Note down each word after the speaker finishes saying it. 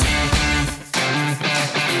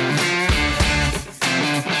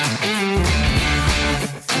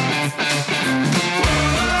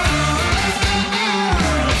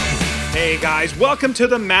guys, welcome to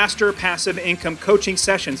the Master Passive Income Coaching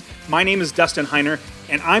Sessions. My name is Dustin Heiner,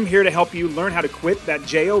 and I'm here to help you learn how to quit that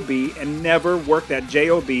JOB and never work that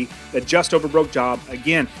JOB, that just over broke job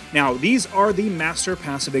again. Now, these are the Master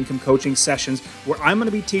Passive Income Coaching Sessions where I'm going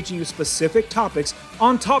to be teaching you specific topics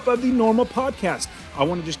on top of the normal podcast. I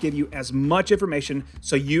want to just give you as much information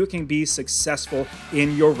so you can be successful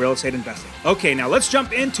in your real estate investing. Okay, now let's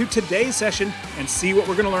jump into today's session and see what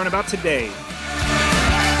we're going to learn about today.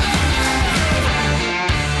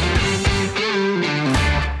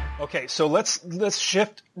 Okay, so let's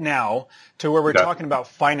shift now to where we're talking about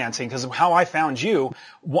financing, because how I found you,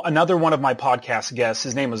 another one of my podcast guests,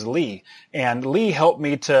 his name was Lee, and Lee helped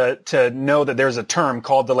me to know that there's a term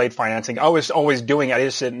called delayed financing. I was always doing it, I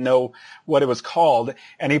just didn't know what it was called,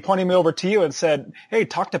 and he pointed me over to you and said, hey,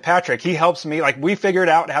 talk to Patrick. He helps me, like we figured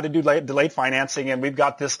out how to do delayed financing, and we've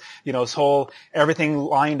got this, this whole everything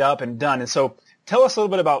lined up and done. And so tell us a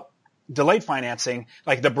little bit about delayed financing,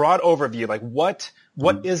 like the broad overview, like what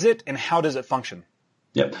is it and how does it function?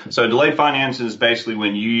 Yep. So delayed finance is basically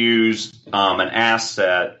when you use an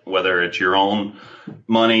asset, whether it's your own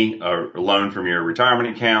money or a loan from your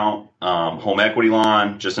retirement account, home equity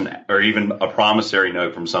line, or even a promissory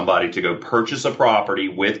note from somebody to go purchase a property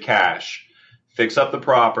with cash, fix up the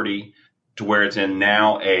property to where it's in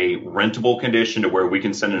now a rentable condition to where we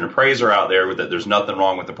can send an appraiser out there with that there's nothing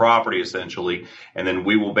wrong with the property essentially. And then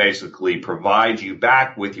we will basically provide you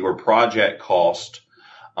back with your project cost,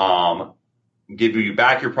 give you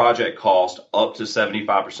back your project cost up to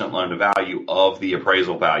 75% loan to value of the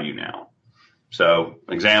appraisal value now. So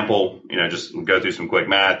example, just go through some quick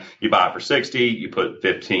math. You buy it for 60, you put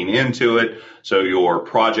 15 into it. So your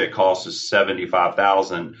project cost is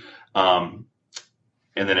 75,000.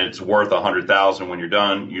 And then it's worth 100,000 when you're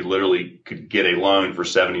done. You literally could get a loan for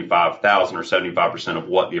 75,000 or 75% of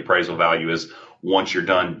what the appraisal value is once you're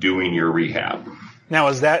done doing your rehab. Now,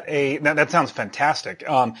 is that that sounds fantastic.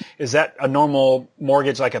 Is that a normal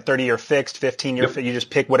mortgage, like a 30-year fixed, 15-year fixed? You just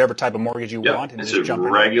pick whatever type of mortgage you want and it's just jump in? It's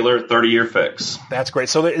a regular 30-year fix. That's great.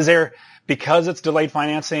 So is there, because it's delayed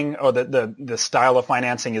financing or the style of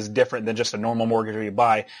financing is different than just a normal mortgage you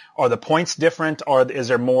buy, are the points different or is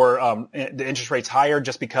there more, the interest rates higher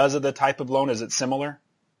just because of the type of loan? Is it similar?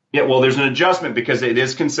 Yeah, well, there's an adjustment because it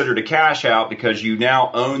is considered a cash out because you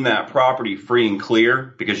now own that property free and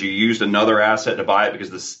clear because you used another asset to buy it,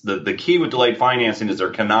 because the key with delayed financing is there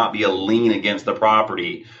cannot be a lien against the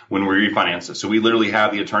property when we refinance it. So we literally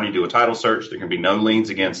have the attorney do a title search. There can be no liens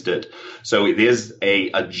against it. So it is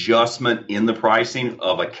a adjustment in the pricing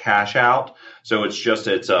of a cash out. So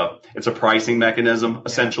it's a pricing mechanism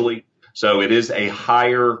essentially. So it is a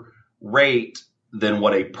higher rate than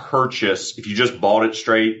what a purchase, if you just bought it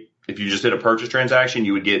straight, if you just did a purchase transaction,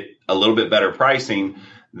 you would get a little bit better pricing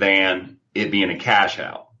than it being a cash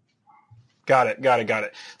out. Got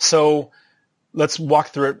it. So let's walk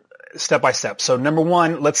through it step by step. So number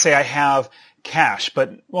one, let's say I have cash,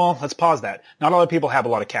 let's pause that. Not a lot of people have a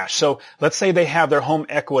lot of cash. So let's say they have their home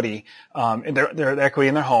equity, their equity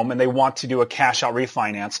in their home, and they want to do a cash out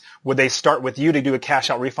refinance. Would they start with you to do a cash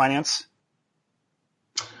out refinance?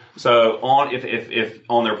 So if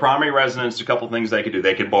on their primary residence, a couple of things they could do.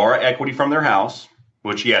 They could borrow equity from their house,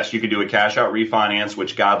 which, yes, you could do a cash out refinance,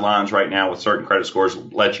 which guidelines right now with certain credit scores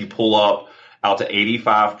let you pull up out to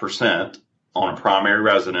 85% on a primary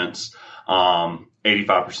residence,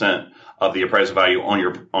 85% of the appraisal value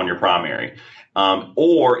on your primary.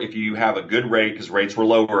 Or if you have a good rate, because rates were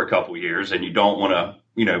lower a couple of years and you don't want to,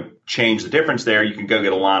 change the difference there, you can go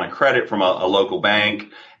get a line of credit from a local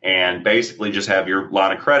bank and basically just have your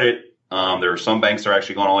line of credit. There are some banks that are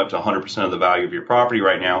actually going all the way up to 100% of the value of your property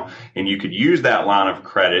right now. And you could use that line of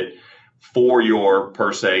credit for your,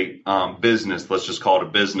 per se, business. Let's just call it a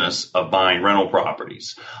business of buying rental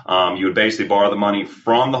properties. You would basically borrow the money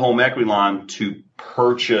from the home equity line to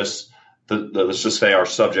purchase let's just say our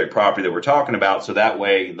subject property that we're talking about. So that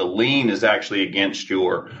way the lien is actually against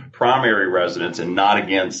your primary residence and not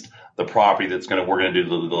against the property we're going to do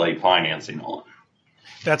the delayed financing on.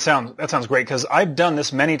 That sounds great, because I've done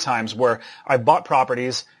this many times where I bought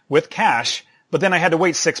properties with cash, but then I had to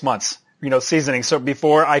wait 6 months, seasoning. So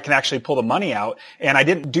before I can actually pull the money out, and I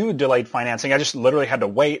didn't do delayed financing. I just literally had to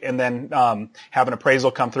wait and then have an appraisal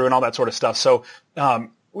come through and all that sort of stuff. So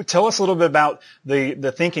tell us a little bit about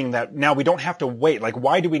the thinking that now we don't have to wait. Like,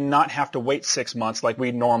 why do we not have to wait 6 months like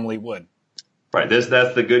we normally would? Right.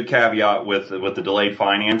 That's the good caveat with the delayed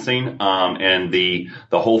financing. And the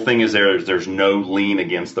whole thing is there's no lien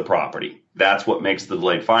against the property. That's what makes the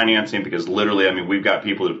delayed financing, because literally, we've got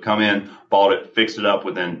people that have come in, bought it, fixed it up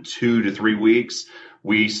within 2 to 3 weeks.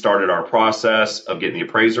 We started our process of getting the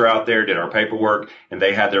appraiser out there, did our paperwork, and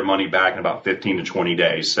they had their money back in about 15 to 20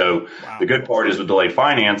 days. So wow. The good part is with delayed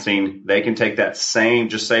financing, they can take that same,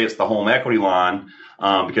 just say it's the home equity line,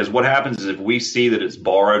 because what happens is if we see that it's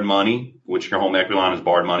borrowed money, which your home equity line is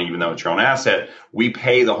borrowed money, even though it's your own asset, we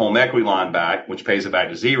pay the home equity line back, which pays it back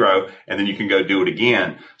to zero, and then you can go do it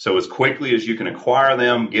again. So as quickly as you can acquire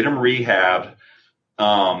them, get them rehabbed,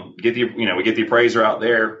 we get the appraiser out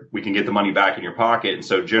there, we can get the money back in your pocket. And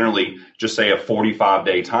so generally, just say a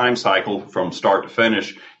 45-day time cycle from start to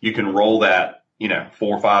finish, you can roll that,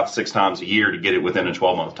 4, 5, 6 times a year to get it within a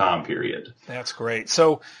 12-month time period. That's great.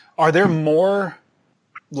 So are there more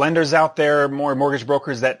lenders out there, more mortgage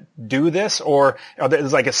brokers that do this, or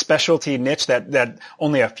is like a specialty niche that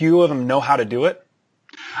only a few of them know how to do it?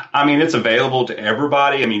 I mean, it's available to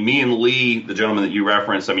everybody. I mean, me and Lee, the gentleman that you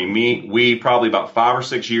referenced, we probably about 5 or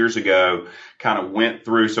 6 years ago kind of went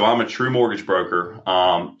through. So I'm a true mortgage broker.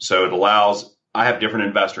 So it allows, I have different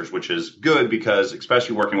investors, which is good because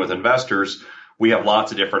especially working with investors, we have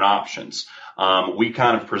lots of different options. We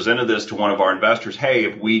kind of presented this to one of our investors. Hey,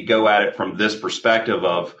 if we go at it from this perspective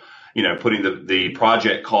of, putting the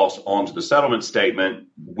project costs onto the settlement statement,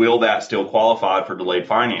 will that still qualify for delayed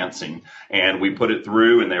financing? And we put it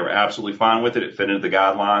through and they were absolutely fine with it. It fit into the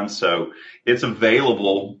guidelines. So it's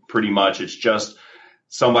available pretty much. It's just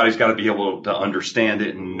somebody's got to be able to understand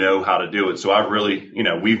it and know how to do it. So I've really,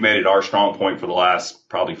 we've made it our strong point for the last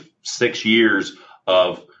probably 6 years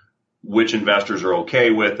of which investors are okay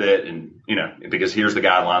with it, and because here's the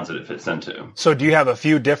guidelines that it fits into. So do you have a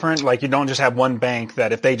few different, like you don't just have one bank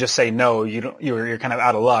that if they just say no, you're kind of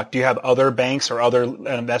out of luck. Do you have other banks or other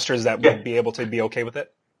investors that would be able to be okay with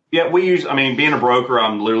it? Yeah, being a broker,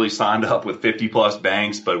 I'm literally signed up with 50 plus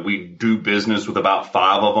banks, but we do business with about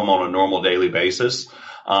 5 of them on a normal daily basis.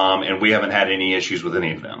 And we haven't had any issues with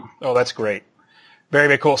any of them. Oh, that's great. Very,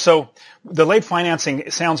 very cool. So delayed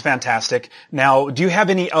financing sounds fantastic. Now, do you have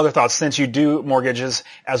any other thoughts since you do mortgages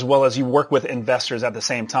as well as you work with investors at the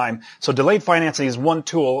same time? So delayed financing is one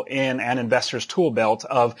tool in an investor's tool belt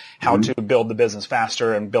of how to build the business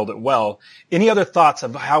faster and build it well. Any other thoughts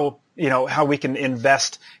of how we can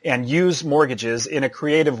invest and use mortgages in a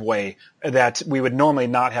creative way that we would normally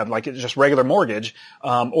not have, like just regular mortgage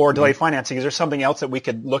or delayed financing? Is there something else that we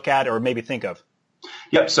could look at or maybe think of?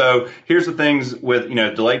 Yep. So here's the things with,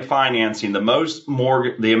 delayed financing. The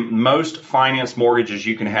most financed mortgages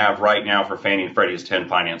you can have right now for Fannie and Freddie is 10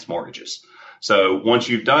 finance mortgages. So once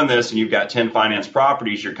you've done this and you've got 10 finance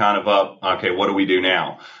properties, you're kind of up, okay, what do we do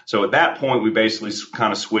now? So at that point, we basically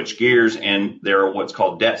kind of switch gears, and there are what's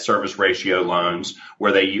called debt service ratio loans,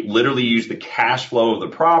 where they literally use the cash flow of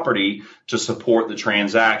the property to support the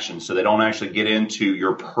transaction. So they don't actually get into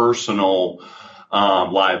your personal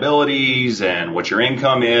liabilities and what your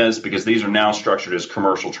income is, because these are now structured as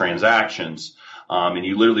commercial transactions. And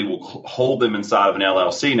you literally will hold them inside of an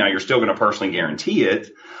LLC. Now, you're still going to personally guarantee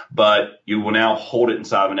it, but you will now hold it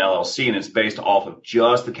inside of an LLC, and it's based off of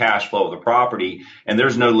just the cash flow of the property. And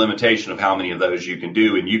there's no limitation of how many of those you can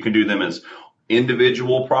do. And you can do them as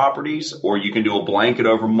individual properties, or you can do a blanket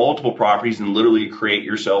over multiple properties and literally create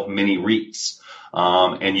yourself mini REITs.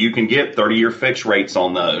 And you can get 30-year fixed rates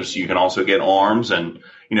on those. You can also get ARMs and,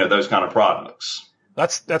 those kind of products.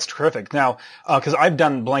 That's terrific. Now, because I've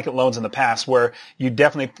done blanket loans in the past where you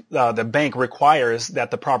definitely, the bank requires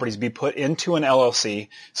that the properties be put into an LLC.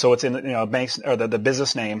 So it's in, banks or the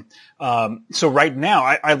business name. So right now,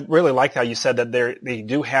 I really like how you said that they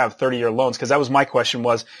do have 30-year loans, because that was my question,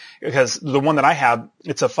 was because the one that I have,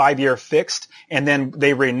 it's a 5-year fixed, and then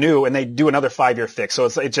they renew and they do another 5-year fixed. So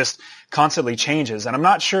it just constantly changes. And I'm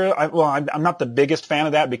not sure, I'm not the biggest fan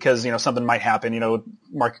of that, because, something might happen,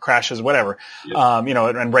 market crashes, whatever. Yep.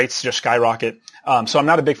 And rates just skyrocket. So I'm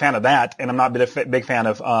not a big fan of that, and I'm not a big fan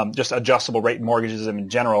of just adjustable rate mortgages in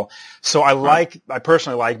general. So I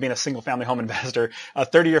personally like being a single family home investor, a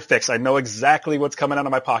 30-year fix. I know exactly what's coming out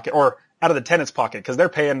of my pocket, or out of the tenant's pocket, because they're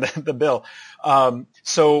paying the bill.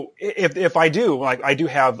 So if I do, I do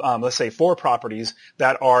have, let's say 4 properties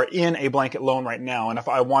that are in a blanket loan right now, and if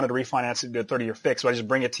I wanted to refinance it to a 30-year fix, so I just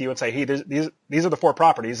bring it to you and say, hey, these are the 4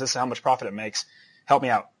 properties. This is how much profit it makes. Help me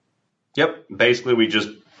out. Yep. Basically, we just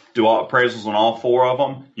do all appraisals on all 4 of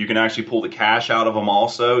them. You can actually pull the cash out of them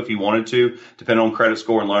also if you wanted to. Depending on credit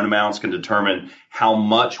score and loan amounts can determine how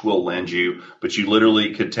much we'll lend you. But you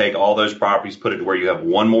literally could take all those properties, put it to where you have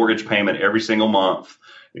one mortgage payment every single month.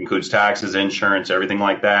 It includes taxes, insurance, everything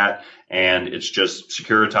like that. And it's just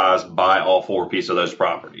securitized by all four pieces of those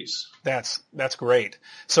properties. That's great.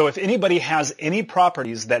 So if anybody has any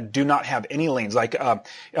properties that do not have any liens, like a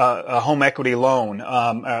home equity loan,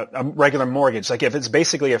 a regular mortgage, like if it's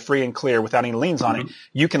basically a free and clear without any liens on it,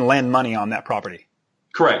 you can lend money on that property.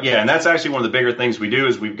 Correct. Yeah. And that's actually one of the bigger things we do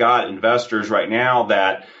is we've got investors right now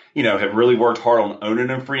that, have really worked hard on owning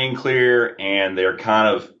them free and clear, and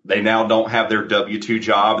they now don't have their W-2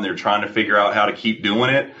 job and they're trying to figure out how to keep doing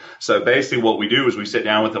it. So basically what we do is we sit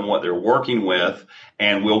down with them, what they're working with,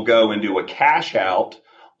 and we'll go and do a cash out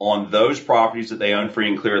on those properties that they own free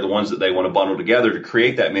and clear, the ones that they want to bundle together to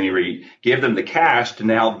create that mini REIT, give them the cash to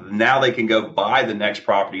now they can go buy the next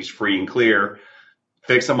properties free and clear,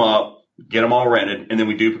 fix them up, get them all rented, and then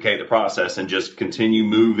we duplicate the process and just continue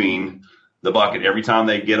moving the bucket. Every time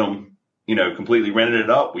they get them, completely rented it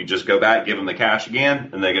up, we just go back, give them the cash again,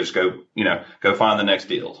 and they just go find the next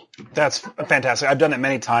deal. That's fantastic. I've done it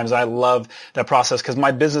many times. I love that process because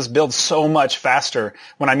my business builds so much faster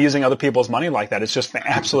when I'm using other people's money like that. It's just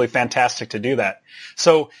absolutely fantastic to do that.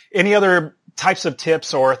 So any other types of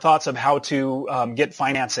tips or thoughts of how to get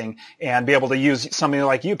financing and be able to use somebody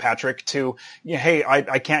like you, Patrick, to, hey,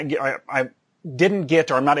 I didn't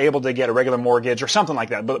get, or I'm not able to get a regular mortgage or something like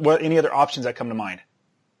that. But any other options that come to mind?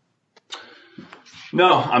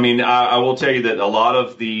 No, I will tell you that a lot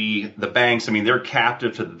of the banks, they're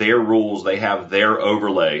captive to their rules. They have their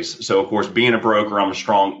overlays. So, of course, being a broker, I'm a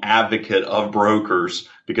strong advocate of brokers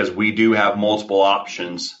because we do have multiple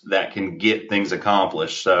options that can get things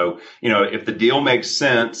accomplished. So, if the deal makes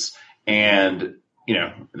sense and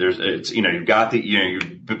you've got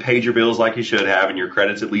you've paid your bills like you should have and your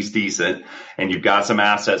credit's at least decent and you've got some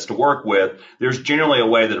assets to work with, there's generally a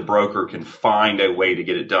way that a broker can find a way to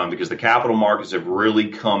get it done because the capital markets have really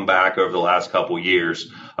come back over the last couple of years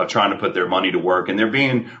of trying to put their money to work, and they're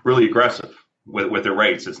being really aggressive with their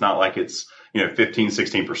rates. It's not like it's 15,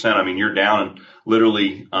 16%. You're down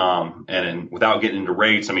literally without getting into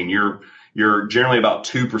rates, you're generally about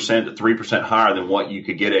 2% to 3% higher than what you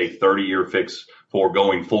could get a 30-year fix for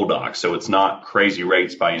going full doc. So it's not crazy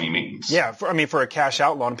rates by any means. Yeah. For a cash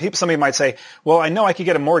out loan, somebody might say, well, I know I could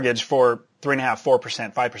get a mortgage for 3.5%,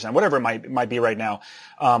 4%, 5%, whatever it might be right now.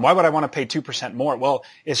 Why would I want to pay 2% more? Well,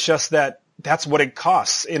 it's just that's what it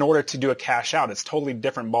costs in order to do a cash out. It's totally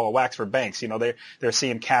different ball of wax for banks. They're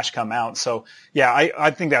seeing cash come out. So yeah,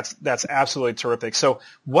 I think that's absolutely terrific. So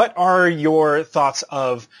what are your thoughts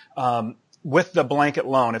of, with the blanket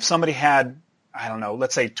loan? If somebody had, I don't know,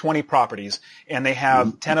 let's say 20 properties and they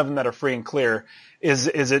have 10 of them that are free and clear, is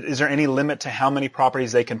there any limit to how many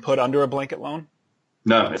properties they can put under a blanket loan?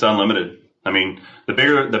 No, it's unlimited. The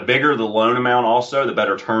bigger the loan amount also, the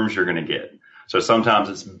better terms you're going to get. So sometimes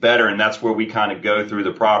it's better, and that's where we kind of go through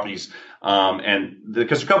the properties.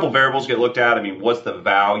 Because a couple of variables get looked at. What's the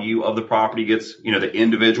value of the property the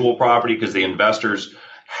individual property, because the investors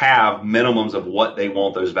have minimums of what they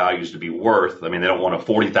want those values to be worth. They don't want a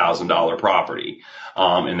 $40,000 property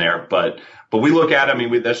in there, but we look at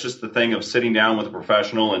it. That's just the thing of sitting down with a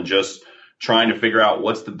professional and just trying to figure out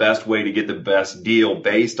what's the best way to get the best deal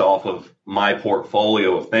based off of my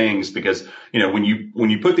portfolio of things. Because, when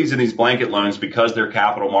you put these in these blanket loans, because they're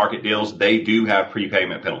capital market deals, they do have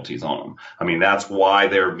prepayment penalties on them. That's why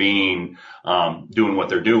they're doing what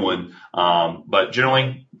they're doing. But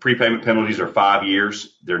generally, prepayment penalties are 5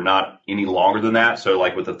 years. They're not any longer than that. So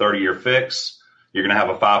like with a 30-year fix, you're going to have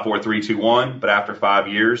a 5, 4, 3, 2, 1. But after 5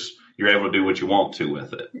 years, you're able to do what you want to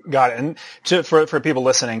with it. Got it. And for people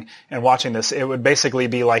listening and watching this, it would basically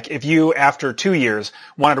be like if you, after 2 years,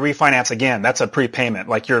 wanted to refinance again, that's a prepayment.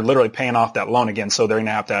 Like you're literally paying off that loan again, so they're going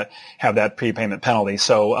to have that prepayment penalty.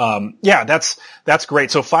 So, yeah, that's great.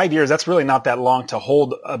 So 5 years, that's really not that long to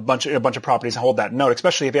hold a bunch of properties and hold that note,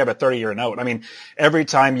 especially if you have a 30-year note. Every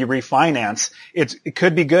time you refinance, it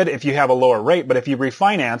could be good if you have a lower rate, but if you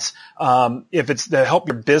refinance, if it's to help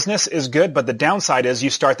your business is good, but the downside is you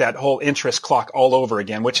start that whole interest clock all over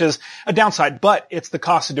again, which is a downside, but it's the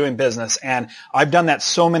cost of doing business. And I've done that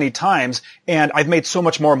so many times, and I've made so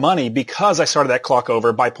much more money because I started that clock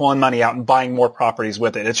over by pulling money out and buying more properties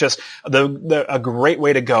with it. It's just a great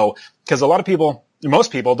way to go, because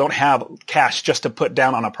most people don't have cash just to put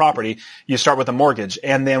down on a property. You start with a mortgage,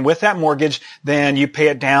 and then with that mortgage, then you pay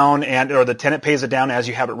it down, or the tenant pays it down as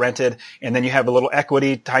you have it rented, and then you have a little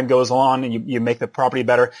equity. Time goes on, and you make the property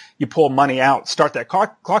better. You pull money out, start that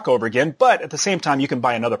clock over again, but at the same time, you can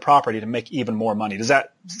buy another property to make even more money. Does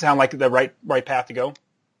that sound like the right path to go?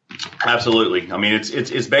 Absolutely.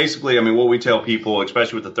 It's basically, what we tell people,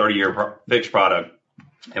 especially with the 30-year fixed product,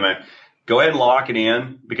 go ahead and lock it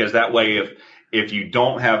in, because that way, if you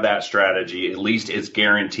don't have that strategy, at least it's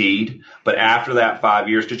guaranteed. But after that 5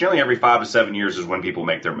 years, because generally every 5 to 7 years is when people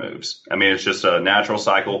make their moves. I mean, it's just a natural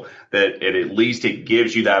cycle that at least it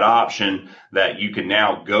gives you that option that you can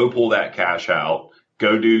now go pull that cash out,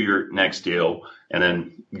 go do your next deal, and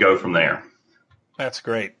then go from there. That's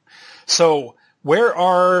great. So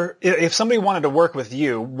if somebody wanted to work with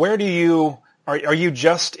you, are you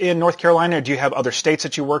just in North Carolina, or do you have other states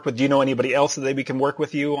that you work with? Do you know anybody else that maybe can work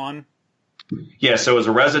with you on? Yeah, so as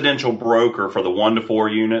a residential broker for the 1 to 4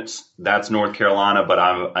 units, that's North Carolina, but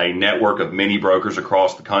I'm a network of many brokers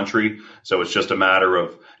across the country. So it's just a matter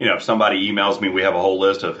of, if somebody emails me, we have a whole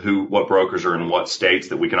list of what brokers are in what states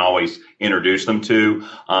that we can always introduce them to.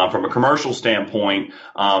 From a commercial standpoint,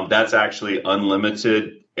 that's actually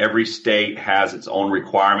unlimited. Every state has its own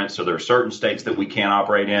requirements. So there are certain states that we can't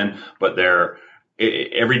operate in, but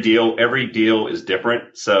every deal is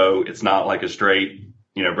different. So it's not like a straight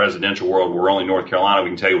residential world, we're only North Carolina, we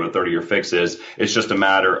can tell you what a 30-year fix is. It's just a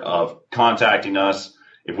matter of contacting us.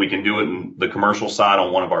 If we can do it in the commercial side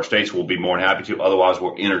on one of our states, we'll be more than happy to. Otherwise,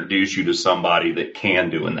 we'll introduce you to somebody that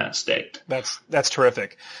can do in that state. That's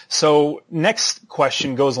terrific. So next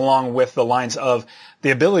question goes along with the lines of the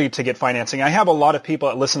ability to get financing. I have a lot of people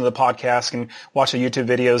that listen to the podcast and watch the YouTube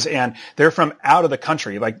videos, and they're from out of the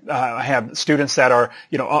country. Like I have students that are,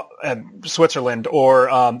 Switzerland or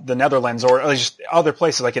the Netherlands or just other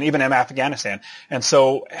places, like even in Afghanistan. And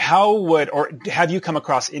so have you come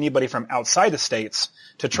across anybody from outside the States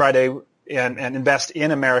to try to and invest in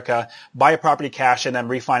America, buy a property cash, and then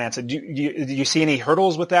refinance it? Do you see any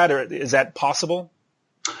hurdles with that, or is that possible?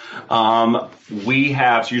 We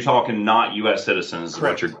have, so you're talking not U.S. citizens,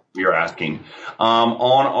 Correct. Is what you're asking.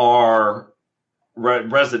 On our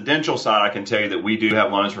residential side, I can tell you that we do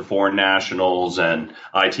have loans for foreign nationals and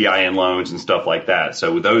ITIN loans and stuff like that.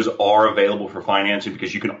 So those are available for financing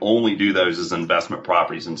because you can only do those as investment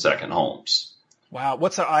properties and second homes. Wow.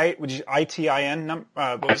 What's the ITIN number?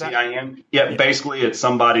 What was that? ITIN? Yeah, basically it's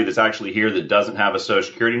somebody that's actually here that doesn't have a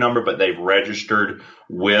social security number, but they've registered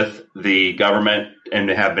with the government and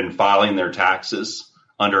have been filing their taxes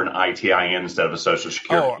under an ITIN instead of a social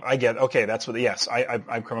security. Oh, I get it. Okay, that's what. Yes,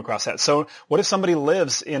 I've come across that. So, what if somebody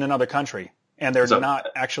lives in another country and they're not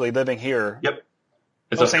actually living here? Yep,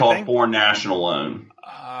 it's called foreign national loan.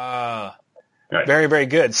 Right. Very, very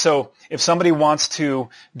good. So, if somebody wants to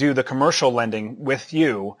do the commercial lending with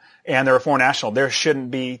you and they're a foreign national, there shouldn't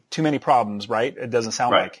be too many problems, right? It doesn't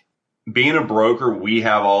sound like. Being a broker, we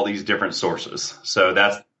have all these different sources. So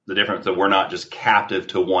that's the difference, that we're not just captive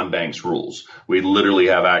to one bank's rules. We literally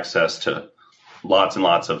have access to lots and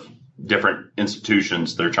lots of different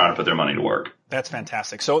institutions that are trying to put their money to work. That's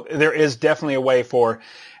fantastic. So there is definitely a way for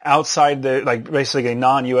outside basically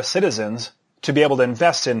non-U.S. citizens to be able to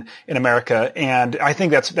invest in America. And I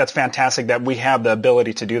think that's fantastic that we have the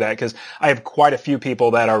ability to do that, because I have quite a few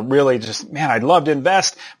people that are really just, man, I'd love to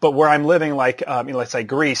invest, but where I'm living, let's say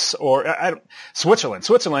Greece or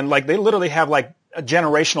Switzerland, like they literally have like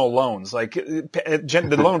generational loans. Like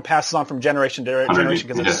the loan passes on from generation to generation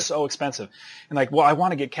because it's so expensive. And like, well, I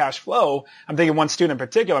want to get cash flow. I'm thinking one student in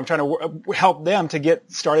particular, I'm trying to help them to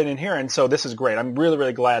get started in here. And so this is great. I'm really,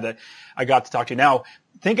 really glad that I got to talk to you. Now,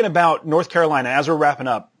 thinking about North Carolina, as we're wrapping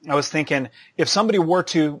up, I was thinking if somebody were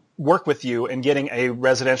to work with you in getting a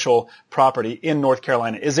residential property in North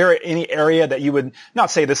Carolina, is there any area that you would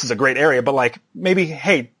not say this is a great area, but like maybe,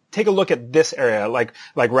 hey, take a look at this area, like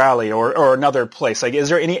Raleigh or another place. Like, is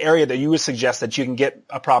there any area that you would suggest that you can get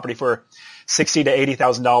a property for $60,000 to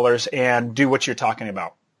 $80,000 and do what you're talking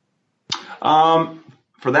about?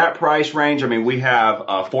 For that price range, I mean, we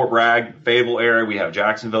have Fort Bragg, Fayetteville area. We have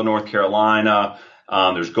Jacksonville, North Carolina.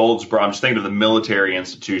 There's Goldsboro. I'm just thinking of the military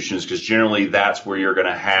institutions because generally that's where you're going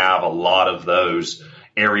to have a lot of those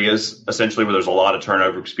areas, essentially, where there's a lot of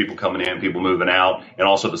turnover because people coming in, people moving out, and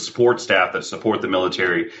also the support staff that support the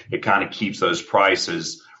military. It kind of keeps those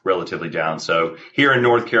prices relatively down. So here in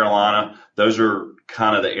North Carolina, those are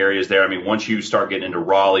kind of the areas there. I mean, once you start getting into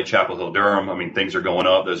Raleigh, Chapel Hill, Durham, I mean, things are going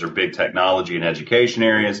up. Those are big technology and education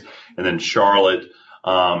areas. And then Charlotte,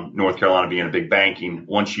 North Carolina being a big banking.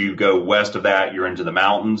 Once you go west of that, you're into the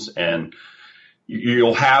mountains, and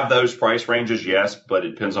you'll have those price ranges, yes, but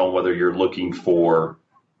it depends on whether you're looking for,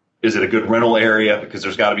 is it a good rental area? Because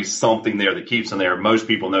there's got to be something there that keeps them there. Most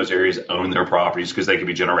people in those areas own their properties because they could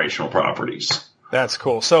be generational properties. That's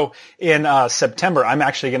cool. So in September, I'm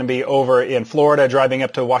actually going to be over in Florida, driving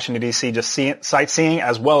up to Washington, D.C., just sightseeing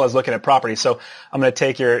as well as looking at properties. So I'm going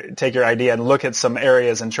to take your idea and look at some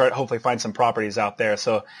areas and try to hopefully find some properties out there.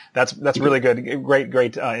 So that's really good.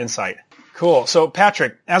 Great insight. Cool. So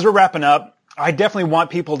Patrick, as we're wrapping up, I definitely want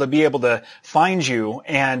people to be able to find you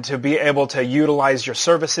and to be able to utilize your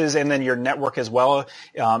services and then your network as well.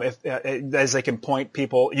 As they can point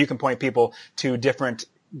people, you can point people to different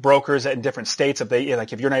brokers in different states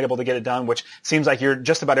if you're not able to get it done, which seems like you're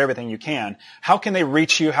just about everything you can. How can they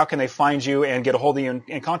reach you? How can they find you and get a hold of you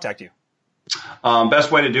and contact you?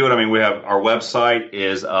 Best way to do it, we have our website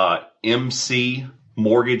is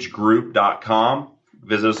mcmortgagegroup.com.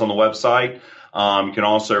 Visit us on the website. You can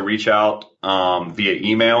also reach out via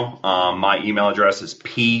email. My email address is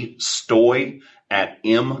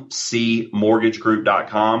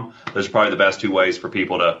pstoy@mcmortgagegroup.com. Those are probably the best two ways for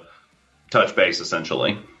people to touch base,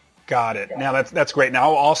 essentially. Got it. Now that's great.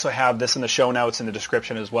 Now I'll also have this in the show notes in the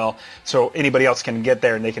description as well, so anybody else can get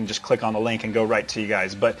there and they can just click on the link and go right to you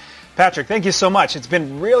guys. But Patrick, thank you so much. It's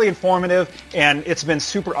been really informative, and it's been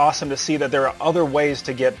super awesome to see that there are other ways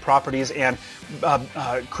to get properties and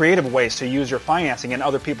creative ways to use your financing and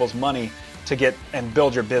other people's money to get and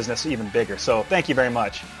build your business even bigger. So thank you very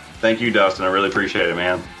much. Thank you, Dustin. I really appreciate it,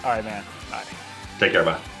 man. All right, man. Bye. Take care.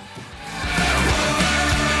 Bye.